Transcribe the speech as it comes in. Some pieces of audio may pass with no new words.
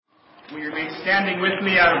Will you remain standing with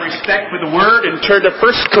me out of respect for the Word and turn to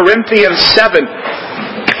 1 Corinthians 7. 1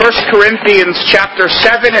 Corinthians chapter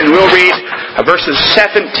 7, and we'll read verses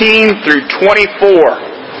 17 through 24.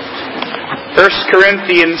 1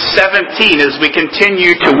 Corinthians 17 as we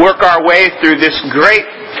continue to work our way through this great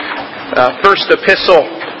first epistle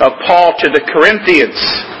of Paul to the Corinthians.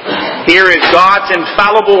 Here is God's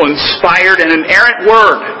infallible, inspired, and inerrant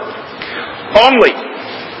Word. Only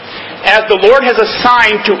as the Lord has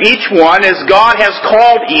assigned to each one, as God has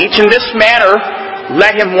called each, in this manner,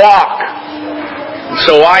 let him walk.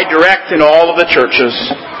 So I direct in all of the churches.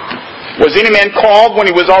 Was any man called when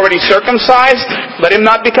he was already circumcised? Let him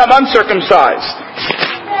not become uncircumcised.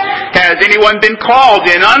 Has anyone been called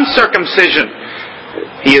in uncircumcision?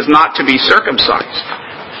 He is not to be circumcised.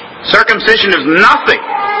 Circumcision is nothing,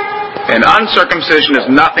 and uncircumcision is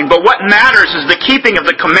nothing. But what matters is the keeping of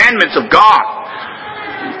the commandments of God.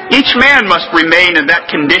 Each man must remain in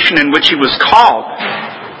that condition in which he was called.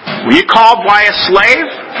 Were you called by a slave?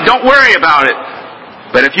 Don't worry about it.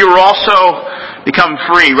 But if you were also become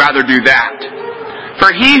free, rather do that.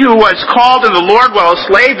 For he who was called in the Lord while a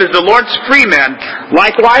slave is the Lord's free man.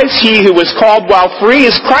 Likewise, he who was called while free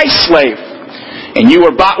is Christ's slave. And you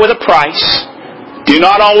were bought with a price. Do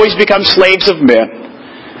not always become slaves of men.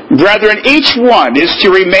 Brethren, each one is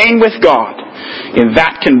to remain with God in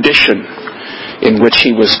that condition in which he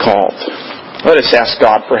was called. Let us ask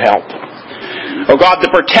God for help. O God, the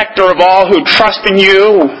protector of all who trust in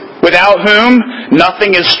you, without whom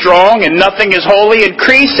nothing is strong and nothing is holy,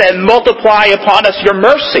 increase and multiply upon us your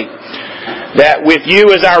mercy, that with you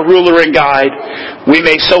as our ruler and guide, we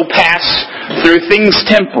may so pass through things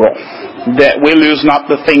temporal, that we lose not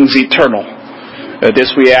the things eternal.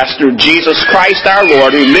 This we ask through Jesus Christ our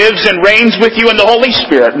Lord, who lives and reigns with you in the Holy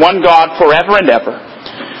Spirit, one God, forever and ever.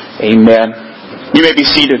 Amen. You may be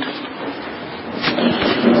seated.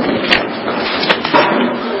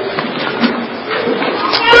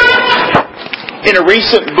 In a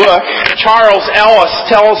recent book, Charles Ellis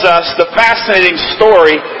tells us the fascinating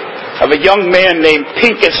story of a young man named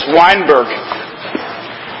Pincus Weinberg.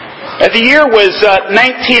 The year was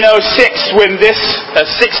 1906 when this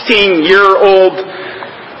 16-year-old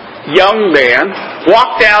young man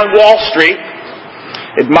walked down Wall Street,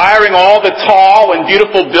 admiring all the tall and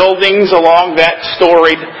beautiful buildings along that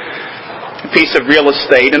storied piece of real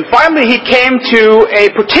estate. And finally he came to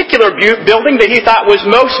a particular building that he thought was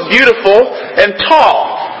most beautiful and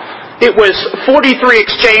tall. It was 43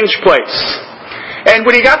 Exchange Place. And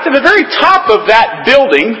when he got to the very top of that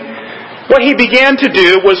building, what he began to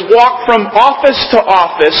do was walk from office to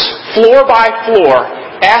office, floor by floor,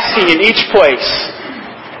 asking in each place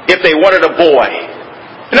if they wanted a boy.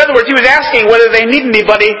 In other words, he was asking whether they needed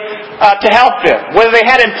anybody to help them, whether they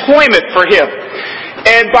had employment for him.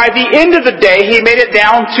 And by the end of the day, he made it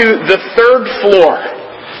down to the third floor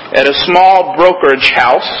at a small brokerage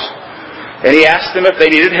house, and he asked them if they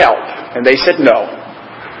needed help, and they said no.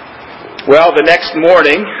 Well, the next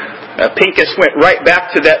morning, Pincus went right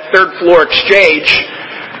back to that third floor exchange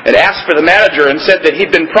and asked for the manager and said that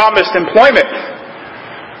he'd been promised employment.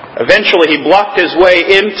 Eventually, he bluffed his way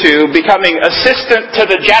into becoming assistant to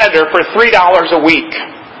the janitor for $3 a week.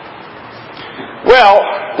 Well,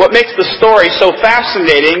 what makes the story so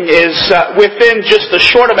fascinating is within just a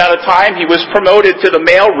short amount of time, he was promoted to the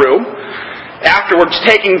mailroom, afterwards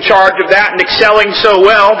taking charge of that and excelling so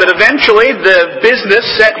well that eventually the business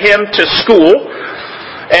sent him to school,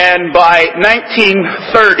 and by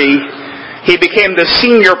 1930, he became the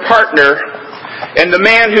senior partner and the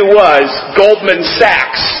man who was Goldman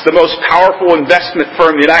Sachs, the most powerful investment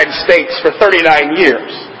firm in the United States for 39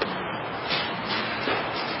 years.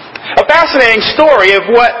 A fascinating story of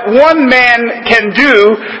what one man can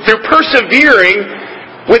do through persevering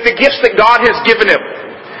with the gifts that God has given him.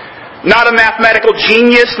 Not a mathematical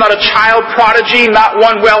genius, not a child prodigy, not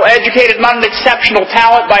one well-educated, not an exceptional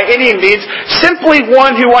talent by any means, simply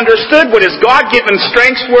one who understood what his God-given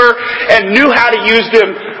strengths were and knew how to use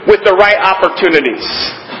them with the right opportunities.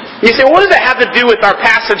 You say, well, what does that have to do with our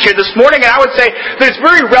passage here this morning? And I would say that it's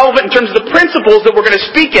very relevant in terms of the principles that we're going to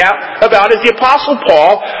speak about as the Apostle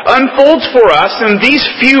Paul unfolds for us in these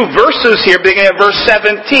few verses here, beginning at verse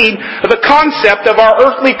 17, of the concept of our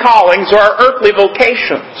earthly callings or our earthly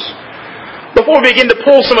vocations. Before we begin to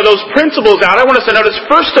pull some of those principles out, I want us to notice,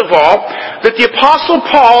 first of all, that the Apostle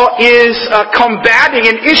Paul is combating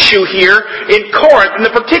an issue here in Corinth. And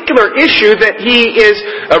the particular issue that he is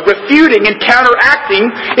refuting and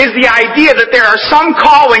counteracting is the idea that there are some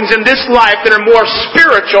callings in this life that are more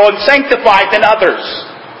spiritual and sanctified than others.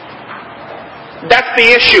 That's the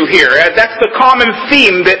issue here. That's the common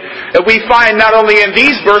theme that we find not only in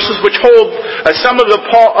these verses, which hold some of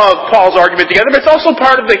Paul's argument together, but it's also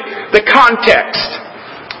part of the context.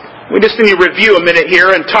 We just need to review a minute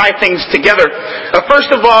here and tie things together. First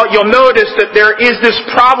of all, you'll notice that there is this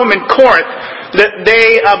problem in Corinth that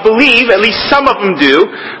they believe, at least some of them do,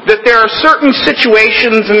 that there are certain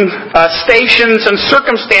situations and stations and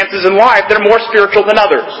circumstances in life that are more spiritual than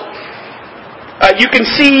others. You can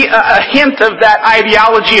see a hint of that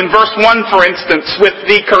ideology in verse 1, for instance, with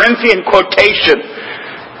the Corinthian quotation.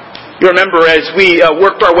 You remember as we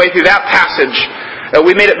worked our way through that passage,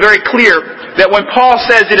 we made it very clear that when Paul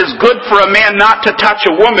says it is good for a man not to touch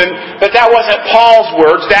a woman, that wasn't Paul's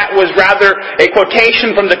words. That was rather a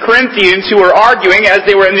quotation from the Corinthians who were arguing, as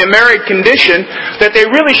they were in the married condition, that they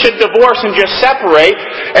really should divorce and just separate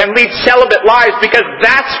and lead celibate lives because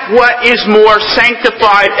that's what is more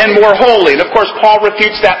sanctified and more holy. And of course, Paul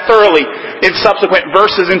refutes that thoroughly in subsequent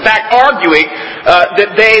verses. In fact, arguing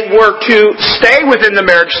that they were to stay within the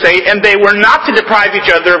marriage state and they were not to deprive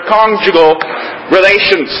each other of conjugal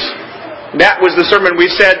relations. That was the sermon we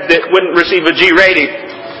said that wouldn't receive a G rating.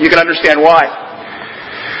 You can understand why.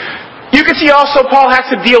 You can see also Paul has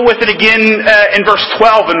to deal with it again in verse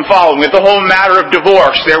 12 and following, with the whole matter of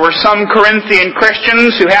divorce. There were some Corinthian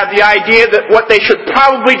Christians who had the idea that what they should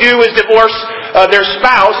probably do is divorce their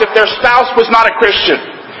spouse if their spouse was not a Christian.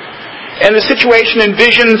 And the situation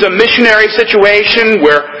envisions a missionary situation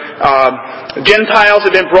where Gentiles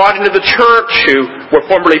have been brought into the church who were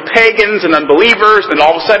formerly pagans and unbelievers, and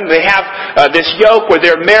all of a sudden they have this yoke where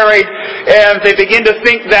they're married, and they begin to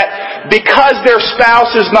think that because their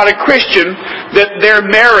spouse is not a Christian, that their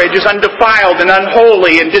marriage is undefiled and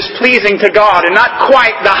unholy and displeasing to God, and not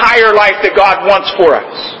quite the higher life that God wants for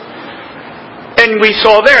us. And we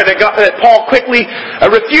saw there that Paul quickly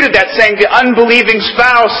refuted that, saying the unbelieving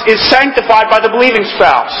spouse is sanctified by the believing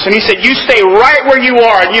spouse. And he said, you stay right where you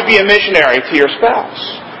are and you be a missionary to your spouse.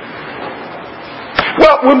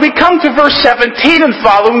 Well, when we come to verse 17 and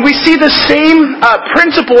following, we see the same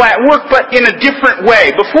principle at work, but in a different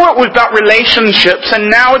way. Before it was about relationships, and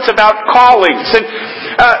now it's about callings. And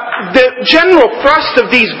the general thrust of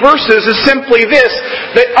these verses is simply this,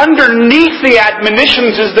 that underneath the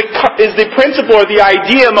admonitions is the principle or the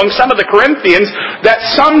idea among some of the Corinthians that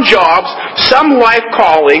some jobs, some life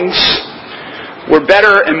callings were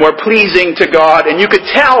better and more pleasing to God, and you could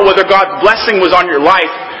tell whether God's blessing was on your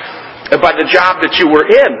life by the job that you were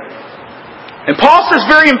in. And Paul says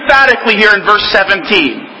very emphatically here in verse 17,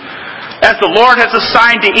 as the Lord has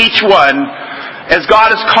assigned to each one, as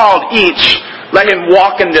God has called each, let him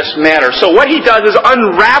walk in this manner. So what he does is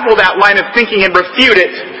unravel that line of thinking and refute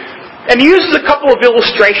it. And he uses a couple of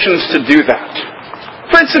illustrations to do that.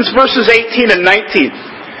 For instance, verses 18 and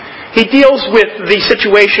 19. He deals with the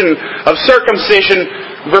situation of circumcision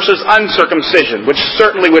versus uncircumcision, which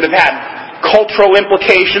certainly would have had cultural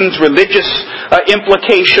implications, religious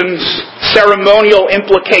implications, ceremonial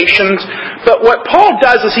implications. But what Paul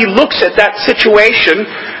does is he looks at that situation.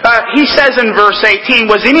 He says in verse 18,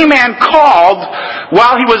 was any man called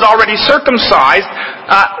while he was already circumcised?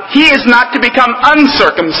 He is not to become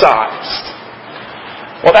uncircumcised.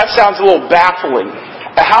 Well, that sounds a little baffling.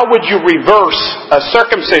 How would you reverse a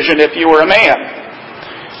circumcision if you were a man?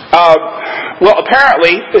 Well,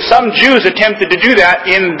 apparently, some Jews attempted to do that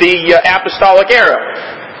in the apostolic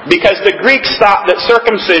era, because the Greeks thought that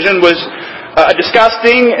circumcision was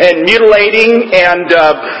disgusting and mutilating and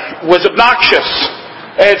was obnoxious.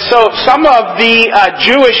 And so some of the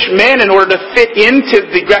Jewish men, in order to fit into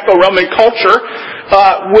the Greco-Roman culture,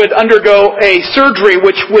 would undergo a surgery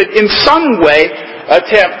which would in some way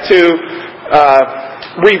attempt to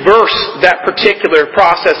reverse that particular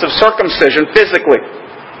process of circumcision physically.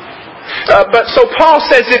 But so Paul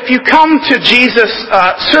says, if you come to Jesus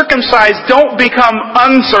circumcised, don't become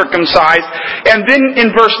uncircumcised. And then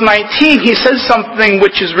in verse 19, he says something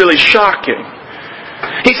which is really shocking.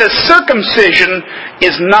 He says, circumcision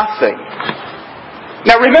is nothing.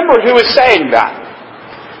 Now remember who is saying that.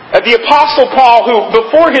 The Apostle Paul, who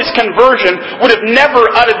before his conversion would have never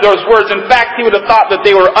uttered those words. In fact, he would have thought that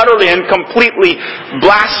they were utterly and completely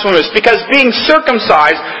blasphemous, because being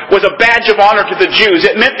circumcised was a badge of honor to the Jews.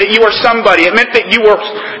 It meant that you were somebody. It meant that you were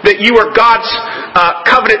God's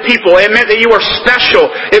covenant people. It meant that you were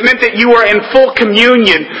special. It meant that you were in full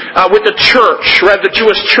communion with the church, or the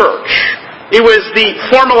Jewish church. It was the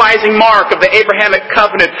formalizing mark of the Abrahamic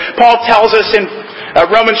covenant. Paul tells us in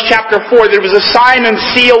Romans chapter 4, there was a sign and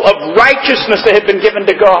seal of righteousness that had been given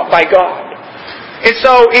to God by God. And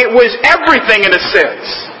so it was everything in a sense.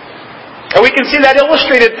 And we can see that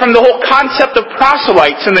illustrated from the whole concept of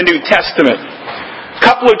proselytes in the New Testament.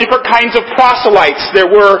 couple of different kinds of proselytes. There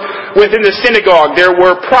were within the synagogue. There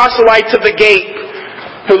were proselytes of the gate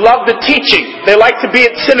who loved the teaching. They liked to be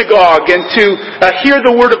at synagogue and to hear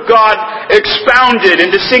the Word of God expounded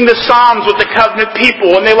and to sing the Psalms with the covenant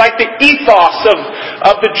people. And they liked the ethos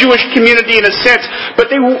of the Jewish community in a sense.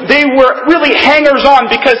 But they were really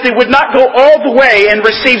hangers-on because they would not go all the way and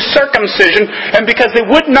receive circumcision. And because they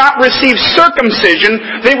would not receive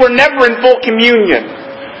circumcision, they were never in full communion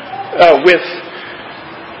with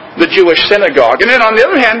the Jewish synagogue. And then on the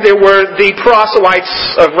other hand, there were the proselytes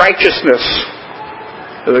of righteousness,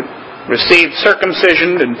 who received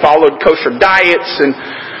circumcision and followed kosher diets and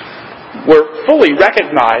were fully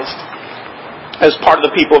recognized as part of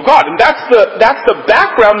the people of God. And that's the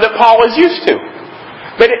background that Paul is used to.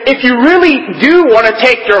 But if you really do want to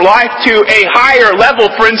take your life to a higher level,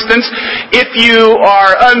 for instance, if you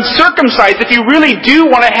are uncircumcised, if you really do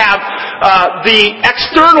want to have the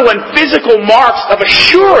external and physical marks of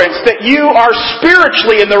assurance that you are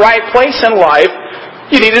spiritually in the right place in life,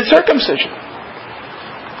 you needed circumcision.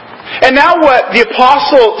 And now what the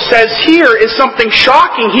apostle says here is something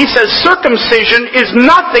shocking. He says circumcision is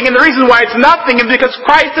nothing, and the reason why it's nothing is because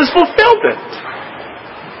Christ has fulfilled it.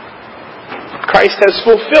 Christ has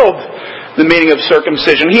fulfilled the meaning of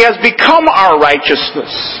circumcision. He has become our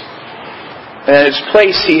righteousness. And in its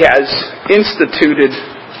place, He has instituted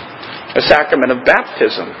a sacrament of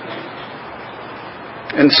baptism.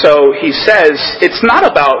 And so he says, it's not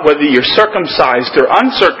about whether you're circumcised or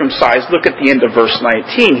uncircumcised. Look at the end of verse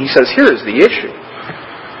 19. He says, here is the issue.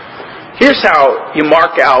 Here's how you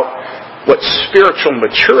mark out what spiritual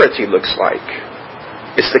maturity looks like.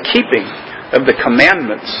 It's the keeping of the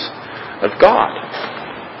commandments of God.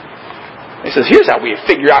 He says, here's how we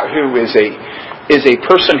figure out who is a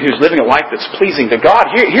person who's living a life that's pleasing to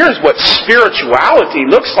God. Here's what spirituality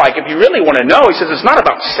looks like. If you really want to know, he says, it's not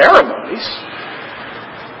about ceremonies.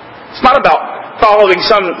 It's not about following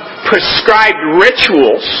some prescribed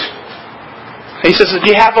rituals. He says, do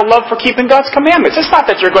you have a love for keeping God's commandments? It's not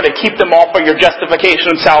that you're going to keep them all for your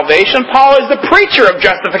justification and salvation. Paul is the preacher of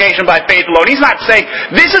justification by faith alone. He's not saying,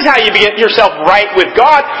 this is how you get yourself right with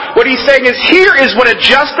God. What he's saying is, here is what a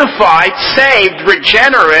justified, saved,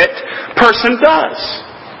 regenerate person does.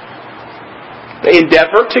 They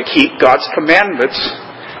endeavor to keep God's commandments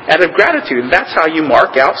out of gratitude. And that's how you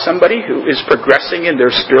mark out somebody who is progressing in their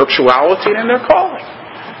spirituality and in their calling.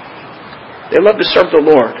 They love to serve the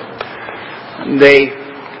Lord. And they,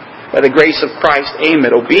 by the grace of Christ, aim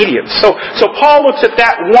at obedience. So Paul looks at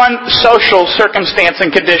that one social circumstance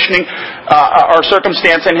and conditioning, or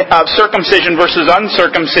circumstance of circumcision versus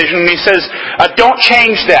uncircumcision, and he says, don't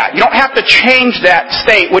change that. You don't have to change that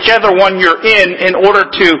state, whichever one you're in order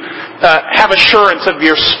to have assurance of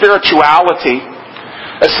your spirituality.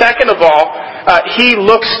 Second of all, he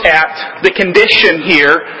looks at the condition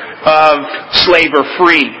here of slave or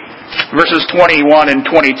free. Verses 21 and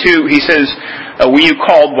 22, he says, were you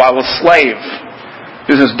called while a slave?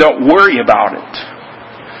 He says, don't worry about it.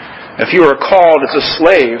 If you are called as a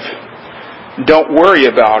slave, don't worry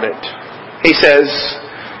about it. He says,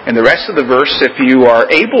 in the rest of the verse, if you are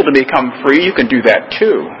able to become free, you can do that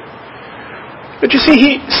too. But you see,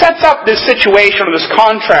 he sets up this situation, or this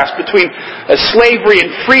contrast between slavery and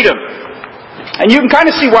freedom. And you can kind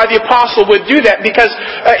of see why the apostle would do that, because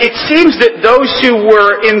it seems that those who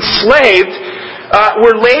were enslaved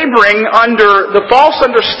were laboring under the false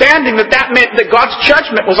understanding that meant that God's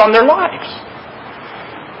judgment was on their lives.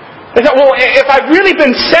 They thought, well, if I've really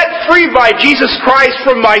been set free by Jesus Christ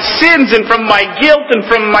from my sins and from my guilt and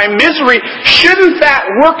from my misery, shouldn't that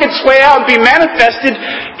work its way out and be manifested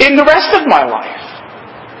in the rest of my life?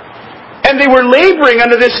 And they were laboring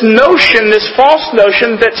under this notion, this false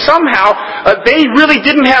notion, that somehow they really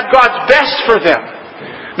didn't have God's best for them.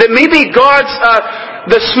 That maybe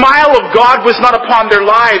the smile of God was not upon their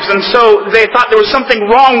lives, and so they thought there was something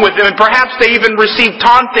wrong with them, and perhaps they even received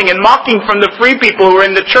taunting and mocking from the free people who were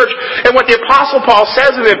in the church. And what the Apostle Paul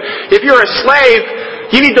says to them, if you're a slave,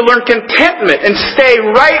 you need to learn contentment and stay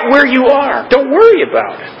right where you are. Don't worry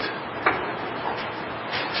about it.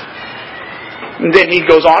 And then he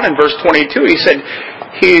goes on in verse 22, he said,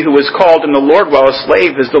 he who was called in the Lord while a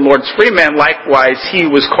slave is the Lord's free man. Likewise, he who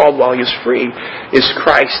was called while he is free is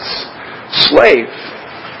Christ's slave.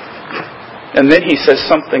 And then he says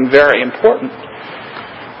something very important.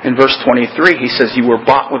 In verse 23, he says, you were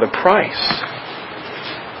bought with a price.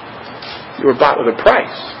 You were bought with a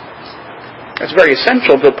price. That's very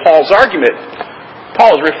essential to Paul's argument.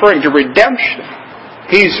 Paul is referring to redemption.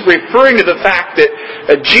 He's referring to the fact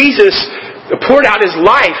that Jesus poured out his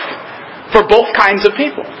life for both kinds of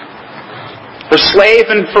people. For slave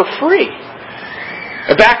and for free.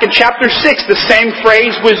 Back in chapter 6, the same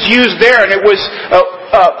phrase was used there, and it was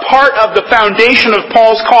part of the foundation of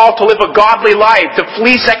Paul's call to live a godly life, to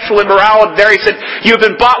flee sexual immorality. There he said, you have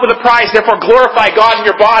been bought with a price, therefore glorify God in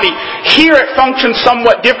your body. Here it functions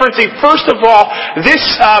somewhat differently. First of all, this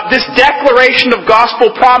declaration of gospel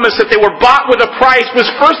promise that they were bought with a price was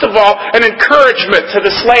first of all an encouragement to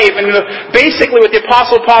the slave. And basically what the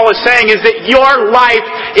Apostle Paul is saying is that your life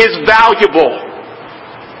is valuable.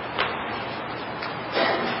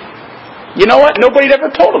 You know what? Nobody had ever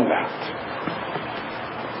told him that.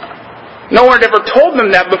 No one had ever told them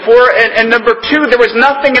that before. And number two, there was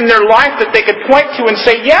nothing in their life that they could point to and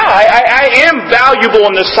say, yeah, I am valuable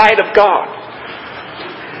in the sight of God.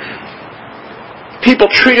 People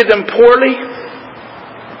treated them poorly.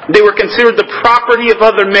 They were considered the property of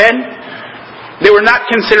other men. They were not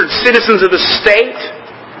considered citizens of the state.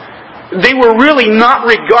 They were really not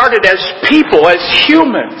regarded as people, as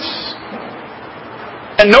humans.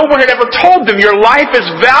 And no one had ever told them your life is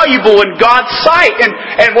valuable in God's sight.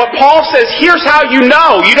 And what Paul says, here's how you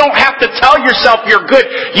know. You don't have to tell yourself you're good.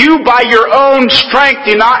 You, by your own strength,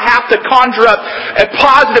 do not have to conjure up a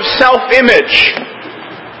positive self-image.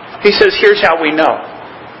 He says, here's how we know.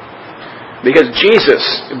 Because Jesus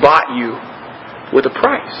bought you with a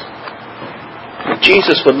price. If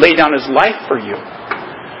Jesus would lay down His life for you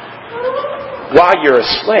while you're a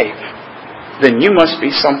slave, then you must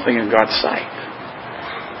be something in God's sight.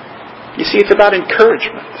 You see, it's about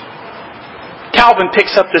encouragement. Calvin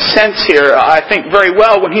picks up the sense here, I think, very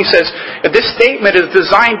well when he says, this statement is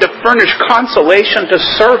designed to furnish consolation to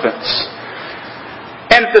servants.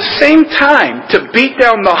 And at the same time, to beat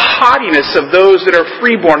down the haughtiness of those that are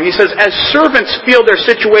freeborn. He says, as servants feel their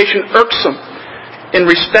situation irksome in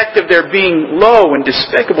respect of their being low and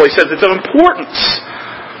despicable, he says it's of importance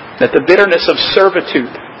that the bitterness of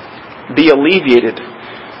servitude be alleviated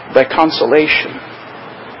by consolation.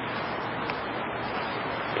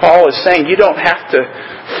 Paul is saying you don't have to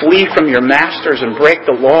flee from your masters and break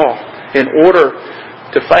the law in order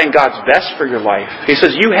to find God's best for your life. He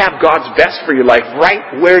says you have God's best for your life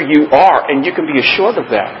right where you are, and you can be assured of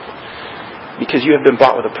that because you have been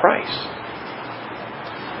bought with a price.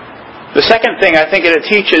 The second thing I think it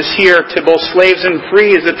teaches here to both slaves and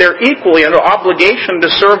free is that they're equally under obligation to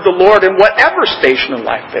serve the Lord in whatever station in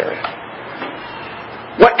life they're in.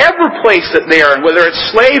 Whatever place that they are in, whether it's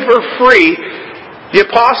slave or free, the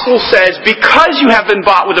apostle says, because you have been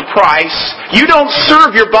bought with a price, you don't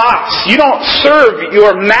serve your boss. You don't serve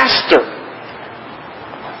your master.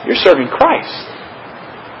 You're serving Christ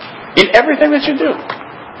in everything that you do.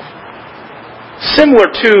 Similar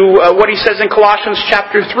to what he says in Colossians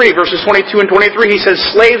chapter 3, verses 22 and 23, he says,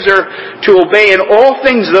 slaves are to obey in all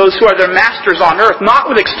things those who are their masters on earth, not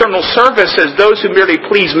with external service as those who merely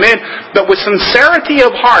please men, but with sincerity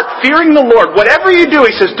of heart, fearing the Lord. Whatever you do,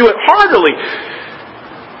 he says, do it heartily,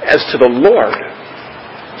 as to the Lord.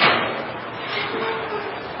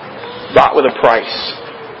 Bought with a price.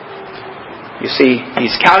 You see,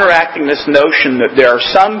 he's counteracting this notion that there are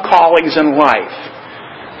some callings in life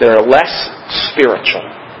that are less spiritual.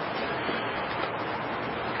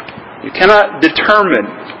 You cannot determine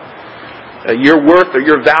your worth or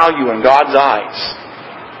your value in God's eyes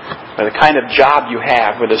by the kind of job you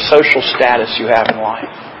have or the social status you have in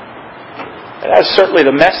life. And that's certainly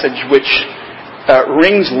the message which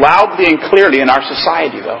rings loudly and clearly in our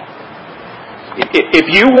society, though. If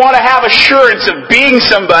you want to have assurance of being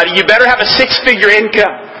somebody, you better have a 6-figure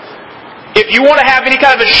income. If you want to have any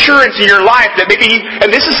kind of assurance in your life that maybe, and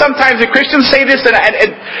this is sometimes the Christians say this, and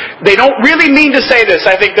they don't really mean to say this.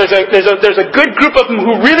 I think there's a good group of them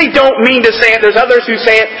who really don't mean to say it. There's others who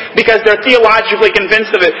say it because they're theologically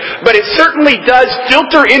convinced of it. But it certainly does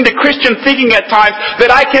filter into Christian thinking at times that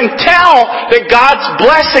I can tell that God's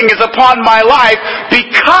blessing is upon my life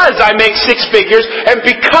because I make 6 figures, and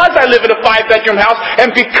because I live in a 5-bedroom house,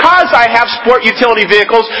 and because I have sport utility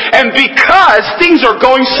vehicles, and because things are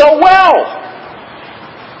going so well.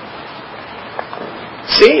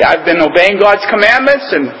 See, I've been obeying God's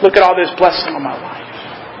commandments, and look at all this blessing on my life.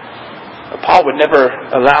 But Paul would never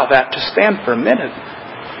allow that to stand for a minute.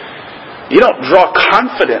 You don't draw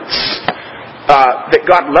confidence that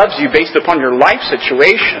God loves you based upon your life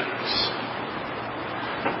situations.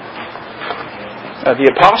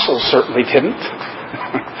 The apostles certainly didn't.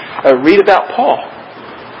 Read about Paul.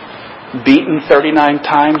 Beaten 39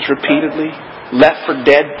 times repeatedly, left for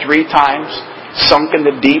dead 3 times, sunk in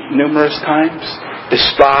the deep numerous times,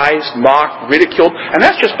 despised, mocked, ridiculed, and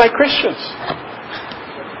that's just by Christians.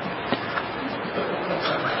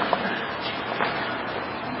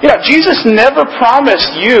 You know, Jesus never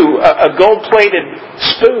promised you a gold-plated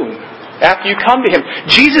spoon after you come to Him.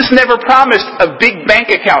 Jesus never promised a big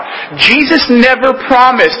bank account. Jesus never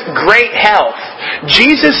promised great health.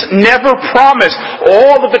 Jesus never promised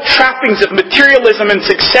all of the trappings of materialism and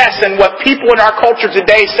success and what people in our culture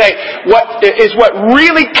today say what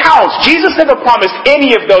really counts. Jesus never promised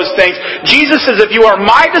any of those things. Jesus says, if you are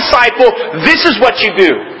my disciple, this is what you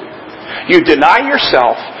do. You deny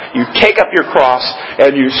yourself, you take up your cross,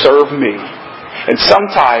 and you serve me. And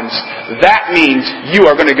sometimes that means you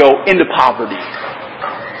are going to go into poverty.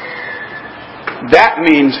 That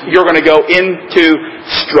means you're going to go into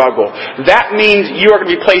struggle. That means you are going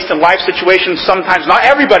to be placed in life situations sometimes, not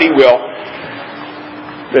everybody will,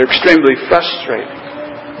 they're extremely frustrating.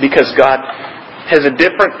 Because God has a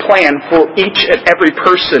different plan for each and every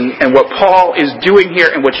person. And what Paul is doing here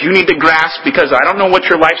and what you need to grasp, because I don't know what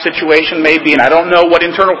your life situation may be, and I don't know what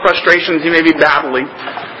internal frustrations you may be battling,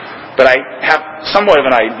 but I have somewhat of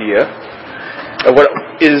an idea of what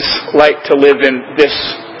it is like to live in this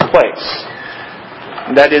place.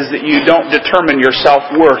 And that is that you don't determine your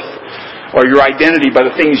self-worth or your identity by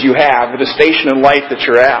the things you have or the station in life that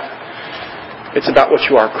you're at. It's about what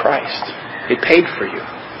you are in Christ. He paid for you.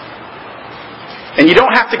 And you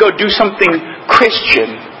don't have to go do something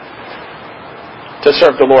Christian to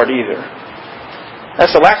serve the Lord either.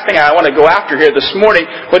 That's the last thing I want to go after here this morning.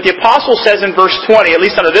 What the apostle says in verse 20, at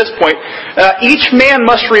least up to this point, each man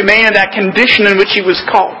must remain in that condition in which he was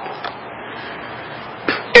called.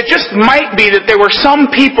 It just might be that there were some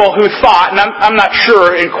people who thought, and I'm not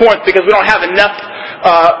sure in Corinth because we don't have enough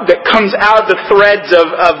that comes out of the threads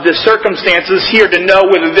of the circumstances here to know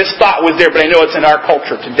whether this thought was there, but I know it's in our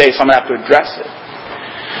culture today, so I'm going to have to address it.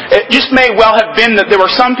 It just may well have been that there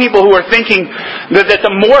were some people who were thinking that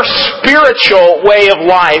the more spiritual way of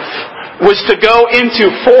life was to go into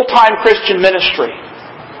full-time Christian ministry.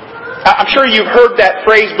 I'm sure you've heard that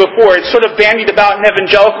phrase before. It's sort of bandied about in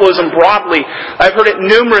evangelicalism broadly. I've heard it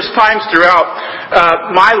numerous times throughout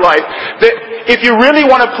my life. That if you really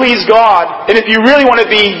want to please God, and if you really want to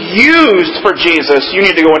be used for Jesus, you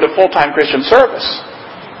need to go into full-time Christian service.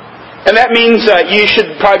 And that means you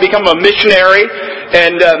should probably become a missionary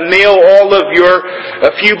and mail all of your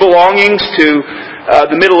few belongings to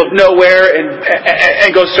the middle of nowhere and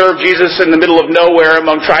go serve Jesus in the middle of nowhere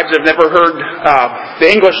among tribes that have never heard the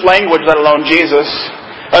English language, let alone Jesus.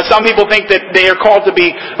 Some people think that they are called to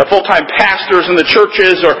be full-time pastors in the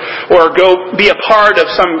churches or go be a part of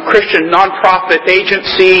some Christian non-profit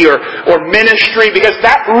agency or ministry, because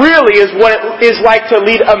that really is what it is like to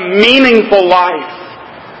lead a meaningful life.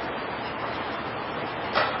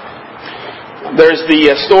 There's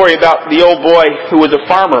the story about the old boy who was a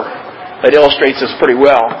farmer that illustrates this pretty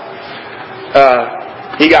well.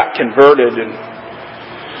 He got converted, and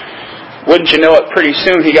wouldn't you know it, pretty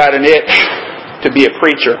soon he got an itch to be a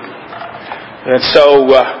preacher. And so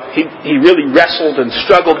he really wrestled and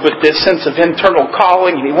struggled with this sense of internal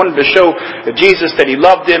calling. He wanted to show Jesus that he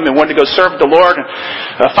loved him and wanted to go serve the Lord. And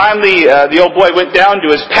finally, the old boy went down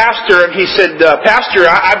to his pastor and he said, "Pastor,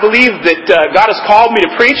 I believe that God has called me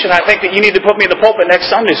to preach, and I think that you need to put me in the pulpit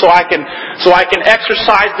next Sunday so I can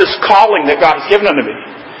exercise this calling that God has given unto me."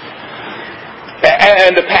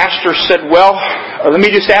 And the pastor said, "Well, let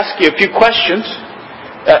me just ask you a few questions."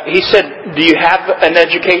 He said, "Do you have an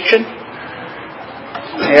education?"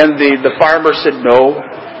 And the farmer said, "No."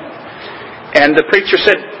 And the preacher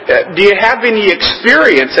said, "Do you have any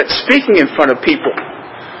experience at speaking in front of people?"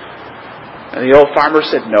 And the old farmer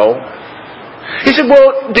said, "No." He said,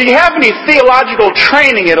 "Well, do you have any theological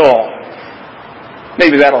training at all?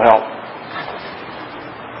 Maybe that'll help."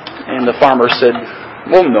 And the farmer said,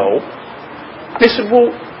 "Well, no." They said,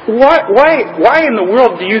 "Well, why in the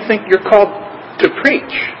world do you think you're called to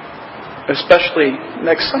preach, especially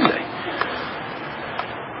next Sunday?"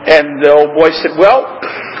 And the old boy said, "Well,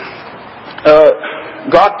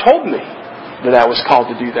 God told me that I was called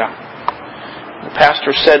to do that." The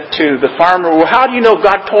pastor said to the farmer, "Well, how do you know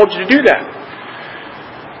God told you to do that?"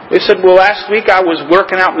 They said, "Well, last week I was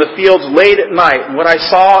working out in the fields late at night, and what I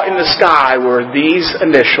saw in the sky were these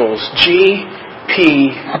initials, GPC.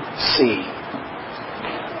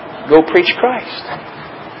 Go preach Christ."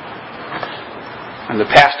 And the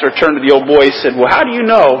pastor turned to the old boy and said, "Well, how do you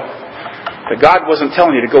know that God wasn't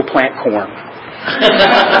telling you to go plant corn?"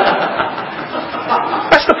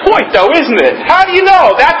 That's the point, though, isn't it? How do you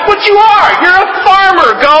know? That's what you are. You're a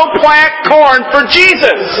farmer. Go plant corn for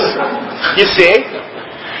Jesus. You see?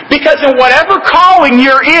 Because in whatever calling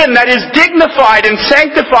you're in that is dignified and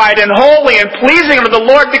sanctified and holy and pleasing unto the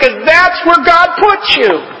Lord, because that's where God puts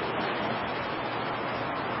you.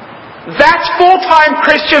 That's full-time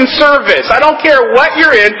Christian service. I don't care what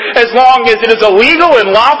you're in, as long as it is a legal and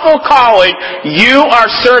lawful calling, you are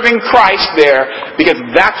serving Christ there, because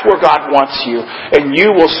that's where God wants you. And you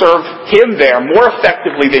will serve Him there more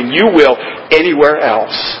effectively than you will anywhere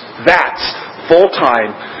else. That's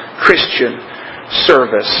full-time Christian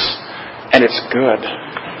service. And it's good.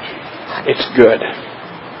 It's good.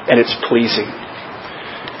 And it's pleasing.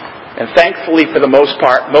 And thankfully, for the most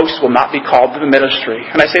part, most will not be called to the ministry.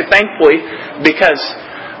 And I say thankfully because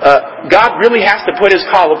God really has to put His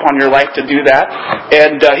call upon your life to do that.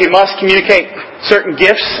 And He must communicate certain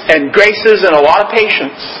gifts and graces and a lot of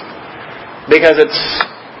patience, because it's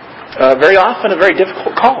very often a very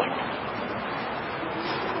difficult calling.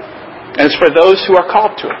 And it's for those who are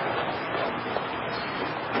called to it.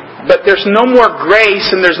 But there's no more grace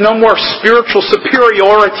and there's no more spiritual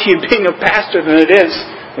superiority in being a pastor than it is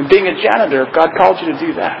in being a janitor, if God called you to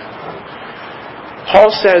do that. Paul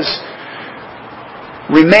says,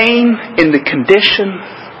 remain in the condition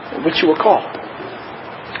in which you were called.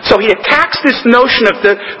 So he attacks this notion of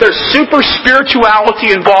there's super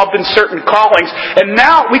spirituality involved in certain callings. And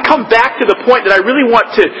now we come back to the point that I really want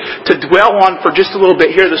to dwell on for just a little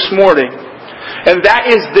bit here this morning. And that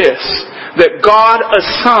is this, that God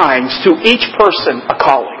assigns to each person a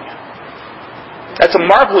calling. That's a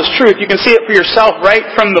marvelous truth. You can see it for yourself right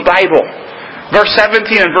from the Bible. Verse 17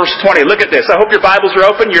 and verse 20. Look at this. I hope your Bibles are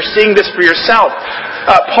open. You're seeing this for yourself.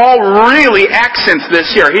 Paul really accents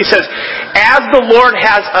this here. He says, as the Lord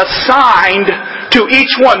has assigned to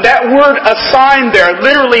each one. That word assigned there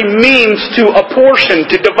literally means to apportion,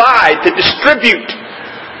 to divide, to distribute.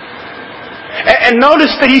 And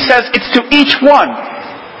notice that he says it's to each one.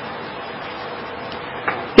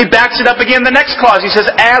 He backs it up again in the next clause. He says,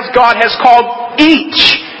 as God has called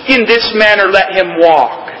each, in this manner let him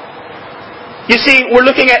walk. You see, we're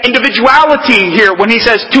looking at individuality here when he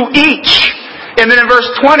says to each. And then in verse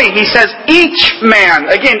 20 he says each man,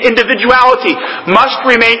 again individuality, must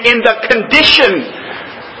remain in the condition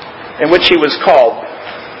in which he was called.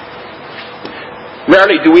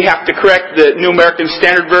 Rarely do we have to correct the New American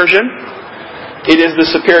Standard Version. It is the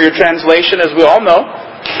superior translation, as we all know.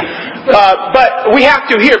 But we have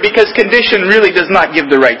to here, because condition really does not give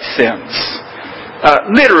the right sense.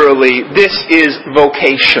 Literally, this is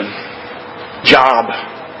vocation. Job.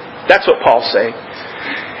 That's what Paul's saying.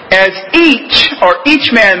 As each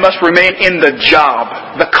man must remain in the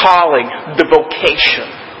job, the calling, the vocation.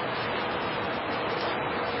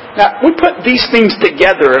 Now, we put these things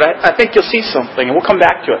together, and I think you'll see something, and we'll come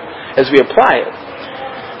back to it as we apply it.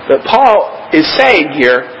 But Paul is saying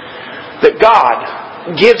here that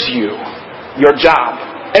God gives you your job.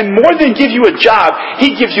 And more than give you a job,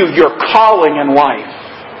 He gives you your calling in life.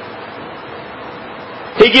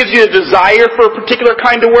 He gives you a desire for a particular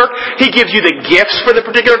kind of work. He gives you the gifts for the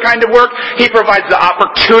particular kind of work. He provides the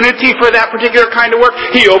opportunity for that particular kind of work.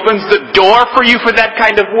 He opens the door for you for that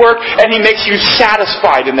kind of work. And He makes you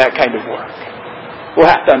satisfied in that kind of work.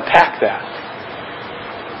 We'll have to unpack that.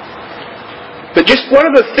 But just one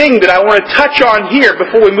other thing that I want to touch on here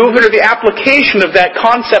before we move into the application of that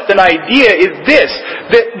concept and idea is this,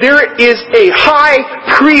 that there is a high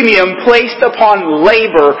premium placed upon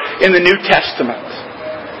labor in the New Testament.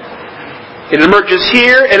 It emerges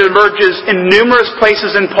here, it emerges in numerous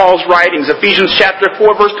places in Paul's writings. Ephesians chapter 4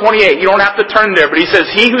 verse 28. You don't have to turn there, but he says,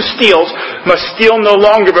 he who steals must steal no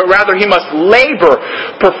longer, but rather he must labor,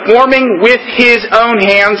 performing with his own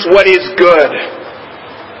hands what is good.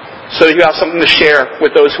 So you have something to share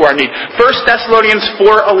with those who are in need. 1 Thessalonians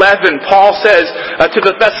 4:11, Paul says to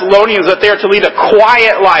the Thessalonians that they are to lead a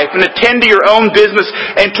quiet life and attend to your own business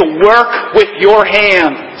and to work with your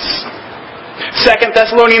hands. 2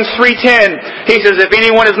 Thessalonians 3:10, he says, if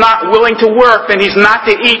anyone is not willing to work, then he's not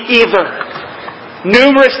to eat either.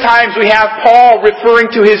 Numerous times we have Paul referring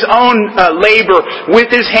to his own labor with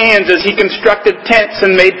his hands as he constructed tents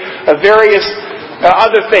and made various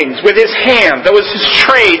other things with his hands. That was his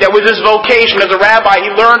trade. That was his vocation as a rabbi.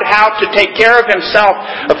 He learned how to take care of himself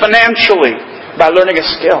financially by learning a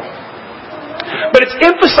skill. But it's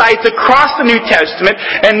emphasized across the New Testament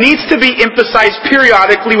and needs to be emphasized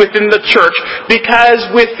periodically within the church because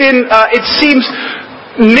within, it seems,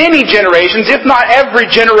 many generations, if not every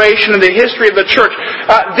generation in the history of the church,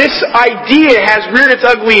 this idea has reared its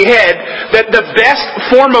ugly head that the best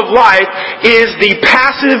form of life is the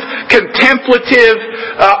passive, contemplative,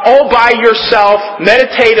 all by yourself,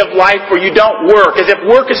 meditative life where you don't work, as if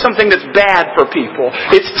work is something that's bad for people.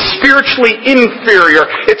 It's spiritually inferior.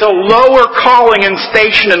 It's a lower calling and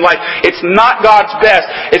station in life. It's not God's best.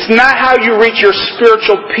 It's not how you reach your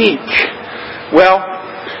spiritual peak. Well,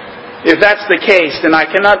 If that's the case, then I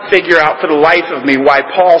cannot figure out for the life of me why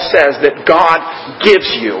Paul says that God gives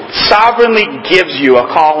you, sovereignly gives you a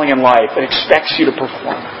calling in life and expects you to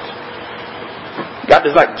perform it. God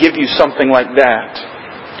does not give you something like that,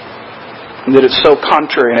 and that it's so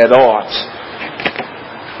contrary and at odds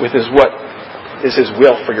with what is His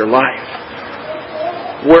will for your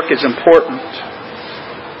life. Work is important.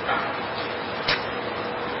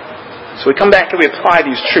 So we come back and we apply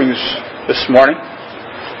these truths this morning.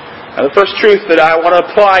 Now, the first truth that I want to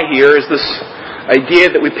apply here is this idea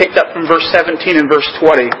that we picked up from verse 17 and verse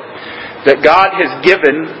 20, that God has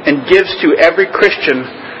given and gives to every Christian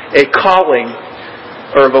a calling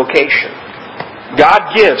or a vocation.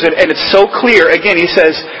 God gives, and it's so clear. Again, He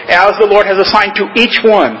says, as the Lord has assigned to each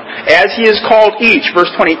one, as He has called each,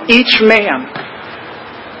 verse 20, each man.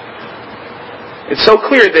 It's so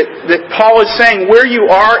clear that Paul is saying where you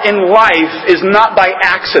are in life is not by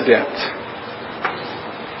accident.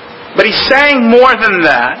 But he's saying more than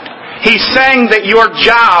that. He's saying that your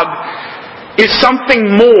job is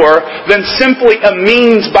something more than simply a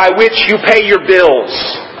means by which you pay your bills.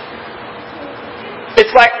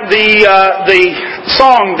 It's like the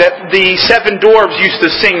song that the 7 dwarves used to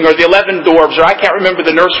sing, or the 11 dwarves, or I can't remember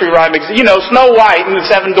the nursery rhyme. You know, Snow White and the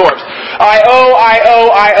 7 dwarves. I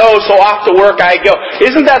owe, so off to work I go.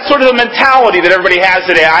 Isn't that sort of the mentality that everybody has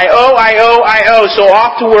today? I owe, so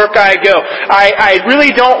off to work I go. I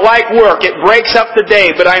really don't like work. It breaks up the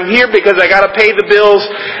day, but I'm here because I got to pay the bills.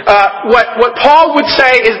 What Paul would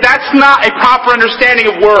say is that's not a proper understanding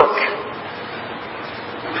of work.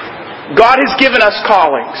 God has given us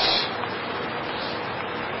callings.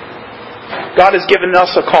 God has given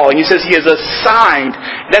us a calling. He says He has assigned.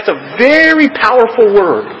 That's a very powerful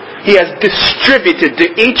word. He has distributed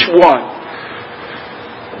to each one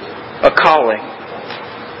a calling.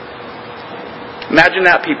 Imagine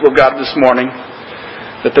that, people of God, this morning.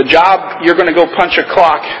 That the job you're going to go punch a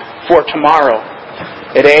clock for tomorrow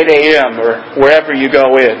at 8 a.m. or wherever you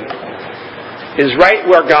go in is right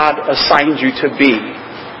where God assigned you to be.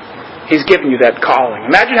 He's given you that calling.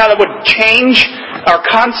 Imagine how that would change our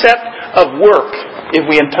concept of work if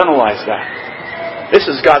we internalize that.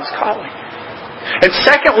 This is God's calling. And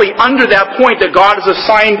secondly, under that point that God has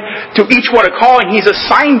assigned to each one a calling, He's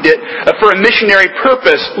assigned it for a missionary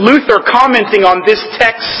purpose. Luther, commenting on this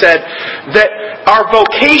text, said that our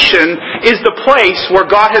vocation is the place where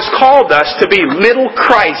God has called us to be little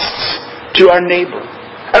Christs to our neighbor.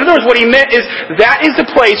 In other words, what he meant is that is the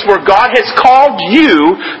place where God has called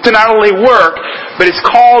you to not only work, but has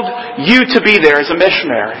called you to be there as a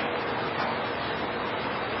missionary.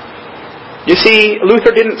 You see, Luther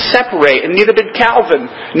didn't separate, and neither did Calvin,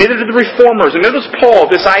 neither did the Reformers, and neither does Paul,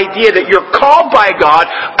 this idea that you're called by God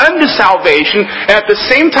unto salvation, and at the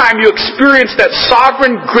same time you experience that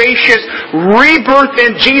sovereign, gracious rebirth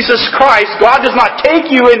in Jesus Christ. God does not take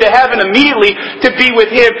you into heaven immediately to be with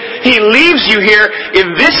Him. He leaves you here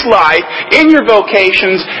in this life, in your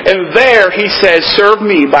vocations, and there He says, serve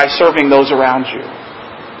me by serving those around you.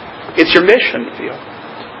 It's your mission field.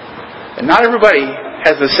 And not everybody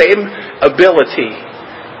has the same ability,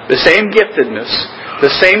 the same giftedness, the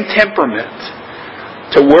same temperament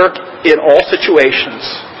to work in all situations,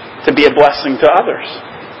 to be a blessing to others.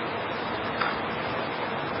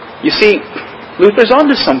 You see, Luther's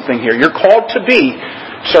onto something here. You're called to be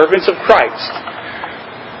servants of Christ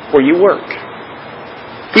where you work.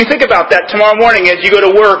 If you think about that tomorrow morning as you go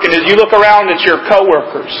to work and as you look around at your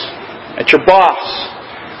coworkers, at your boss,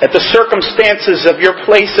 at the circumstances of your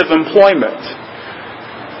place of employment,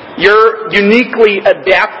 you're uniquely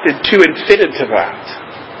adapted to and fitted to that.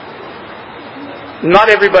 Not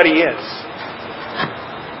everybody is.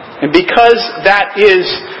 And because that is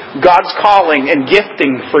God's calling and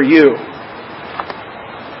gifting for you,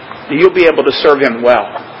 you'll be able to serve Him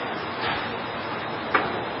well.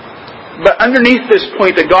 But underneath this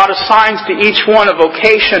point that God assigns to each one a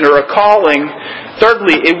vocation or a calling,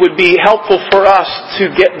 thirdly, it would be helpful for us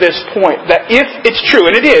to get this point. That if it's true,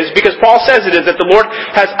 and it is, because Paul says it is, that the Lord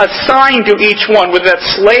has assigned to each one, whether that's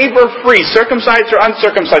slave or free, circumcised or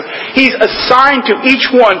uncircumcised, He's assigned to each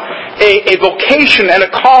one a vocation and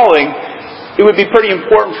a calling. It would be pretty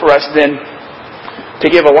important for us then to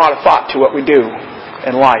give a lot of thought to what we do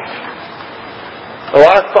in life. A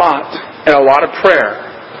lot of thought and a lot of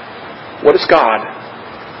prayer. What does God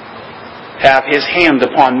have His hand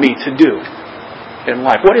upon me to do in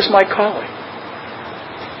life? What is my calling?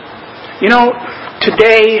 You know,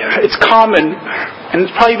 today it's common, and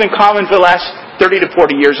it's probably been common for the last 30 to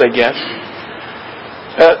 40 years, I guess,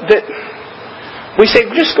 that we say,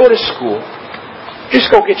 just go to school.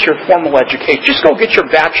 Just go get your formal education. Just go get your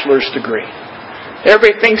bachelor's degree.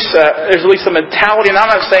 Everybody thinks there's at least a mentality, and I'm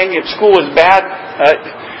not saying if school is bad.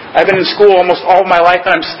 I've been in school almost all my life,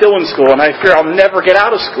 and I'm still in school, and I fear I'll never get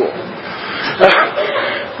out of school.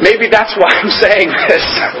 Maybe that's why I'm saying this,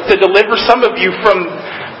 to deliver some of you from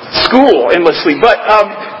school endlessly. But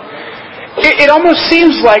it almost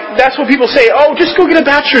seems like that's what people say, oh, just go get a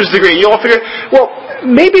bachelor's degree. You'll figure, well,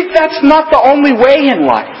 maybe that's not the only way in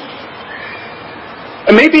life.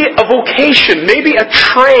 Maybe a vocation, maybe a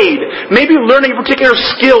trade, maybe learning a particular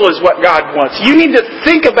skill is what God wants. You need to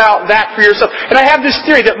think about that for yourself. And I have this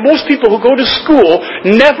theory that most people who go to school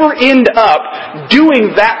never end up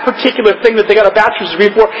doing that particular thing that they got a bachelor's degree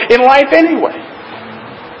for in life anyway.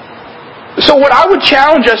 So what I would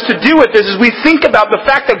challenge us to do with this is we think about the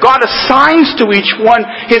fact that God assigns to each one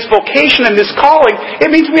his vocation and his calling. It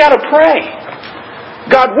means we ought to pray.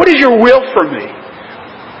 God, what is your will for me?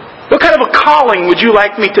 What kind of a calling would you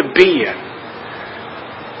like me to be in?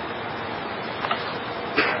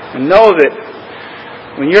 And know that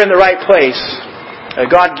when you're in the right place,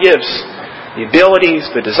 God gives the abilities,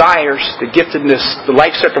 the desires, the giftedness, the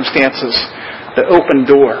life circumstances that open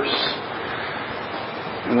doors.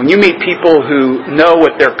 And when you meet people who know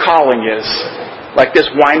what their calling is, like this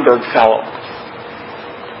Weinberg fellow,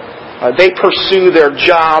 they pursue their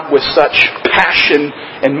job with such passion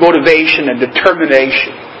and motivation and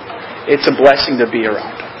determination. It's a blessing to be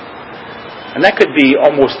around. And that could be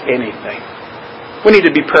almost anything. We need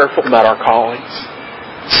to be prayerful about our callings.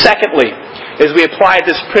 Secondly, as we apply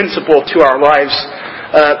this principle to our lives,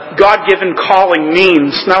 God-given calling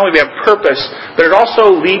means not only we have purpose, but it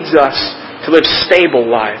also leads us to live stable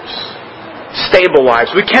lives. Stable lives.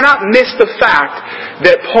 We cannot miss the fact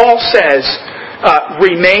that Paul says,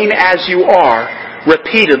 remain as you are,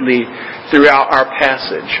 repeatedly throughout our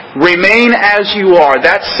passage. Remain as you are.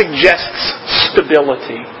 That suggests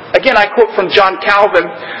stability. Again, I quote from John Calvin.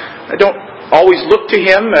 I don't always look to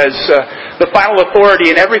him as the final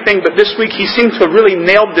authority in everything, but this week he seems to have really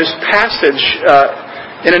nailed this passage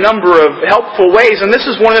in a number of helpful ways. And this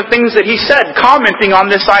is one of the things that he said, commenting on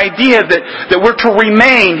this idea that we're to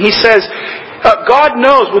remain. He says, God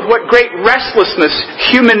knows with what great restlessness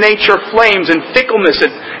human nature flames and fickleness.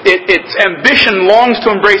 Its ambition longs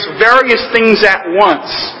to embrace various things at once.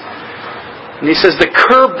 And he says, to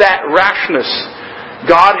curb that rashness,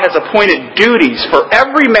 God has appointed duties for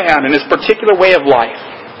every man in his particular way of life.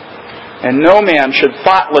 And no man should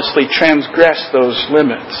thoughtlessly transgress those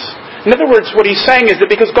limits. In other words, what he's saying is that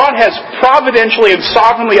because God has providentially and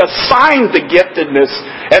sovereignly assigned the giftedness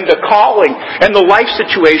and the calling and the life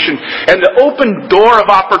situation and the open door of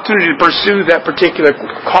opportunity to pursue that particular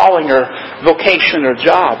calling or vocation or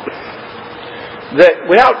job, that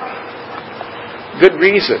without good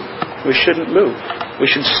reason, we shouldn't move. We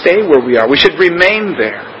should stay where we are. We should remain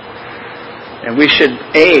there. And we should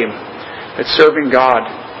aim at serving God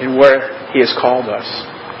in where He has called us.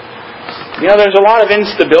 You know, there's a lot of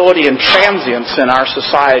instability and transience in our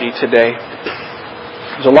society today.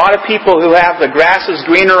 There's a lot of people who have the grass is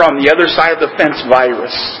greener on the other side of the fence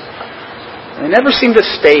virus. They never seem to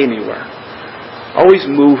stay anywhere. Always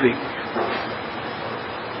moving.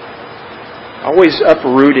 Always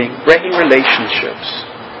uprooting, breaking relationships.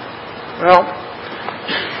 Well,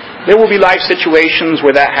 there will be life situations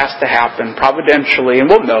where that has to happen providentially, and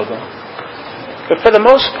we'll know them. But for the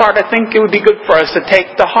most part, I think it would be good for us to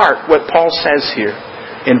take to heart what Paul says here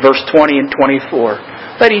in verse 20 and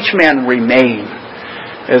 24. Let each man remain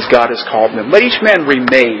as God has called them. Let each man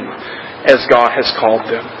remain as God has called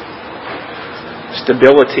them.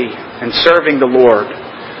 Stability and serving the Lord.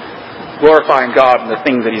 Glorifying God in the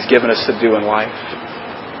things that He's given us to do in life.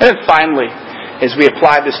 And then finally, as we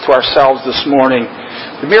apply this to ourselves this morning,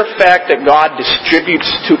 the mere fact that God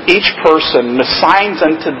distributes to each person and assigns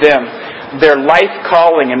unto them their life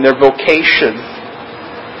calling and their vocation,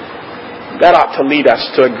 that ought to lead us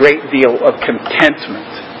to a great deal of contentment.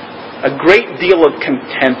 A great deal of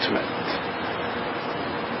contentment.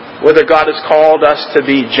 Whether God has called us to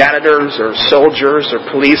be janitors or soldiers or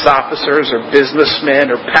police officers or businessmen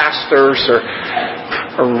or pastors or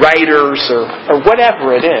writers or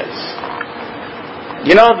whatever it is.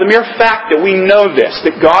 You know, the mere fact that we know this,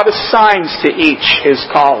 that God assigns to each his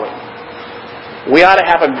calling, we ought to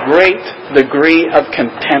have a great degree of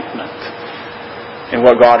contentment in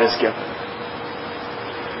what God has given.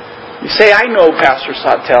 You say, I know, Pastor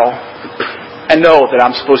Sawtelle, I know that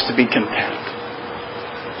I'm supposed to be content.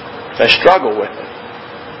 I struggle with it.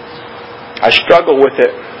 I struggle with it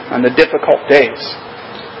on the difficult days.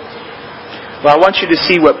 Well, I want you to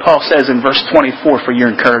see what Paul says in verse 24 for your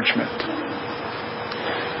encouragement.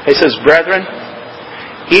 He says, brethren,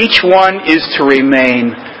 each one is to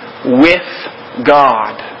remain with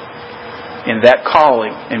God in that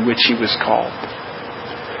calling in which he was called.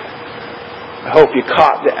 I hope you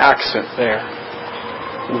caught the accent there.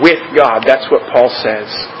 With God. That's what Paul says.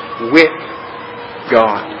 With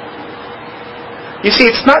God. You see,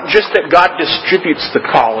 it's not just that God distributes the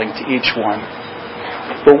calling to each one.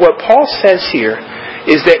 But what Paul says here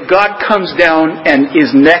is that God comes down and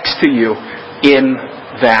is next to you in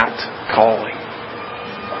that calling.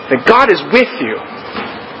 That God is with you.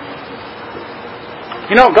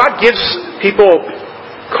 You know, God gives people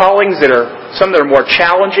callings that are some that are more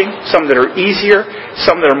challenging, some that are easier,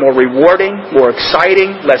 some that are more rewarding, more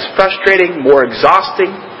exciting, less frustrating, more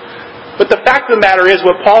exhausting. But the fact of the matter is,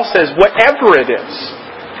 what Paul says, whatever it is,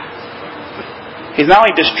 He's not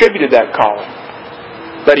only distributed that calling,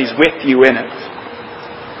 but He's with you in it.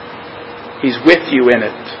 He's with you in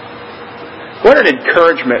it. What an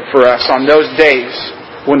encouragement for us on those days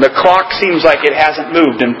when the clock seems like it hasn't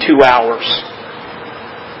moved in 2 hours.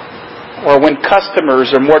 Or when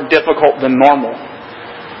customers are more difficult than normal.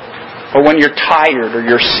 Or when you're tired, or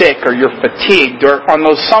you're sick, or you're fatigued, or on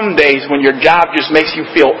those some days when your job just makes you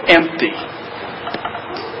feel empty.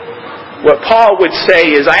 What Paul would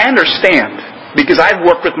say is, I understand, because I've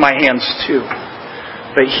worked with my hands too.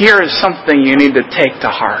 But here is something you need to take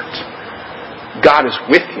to heart. God is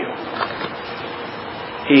with you.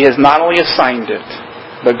 He has not only assigned it,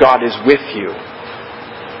 but God is with you.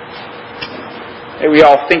 May we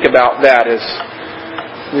all think about that as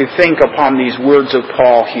we think upon these words of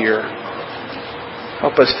Paul here.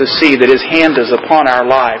 Help us to see that His hand is upon our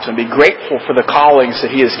lives and be grateful for the callings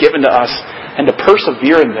that He has given to us and to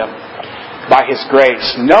persevere in them by His grace,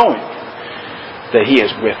 knowing that He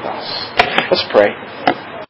is with us. Let's pray.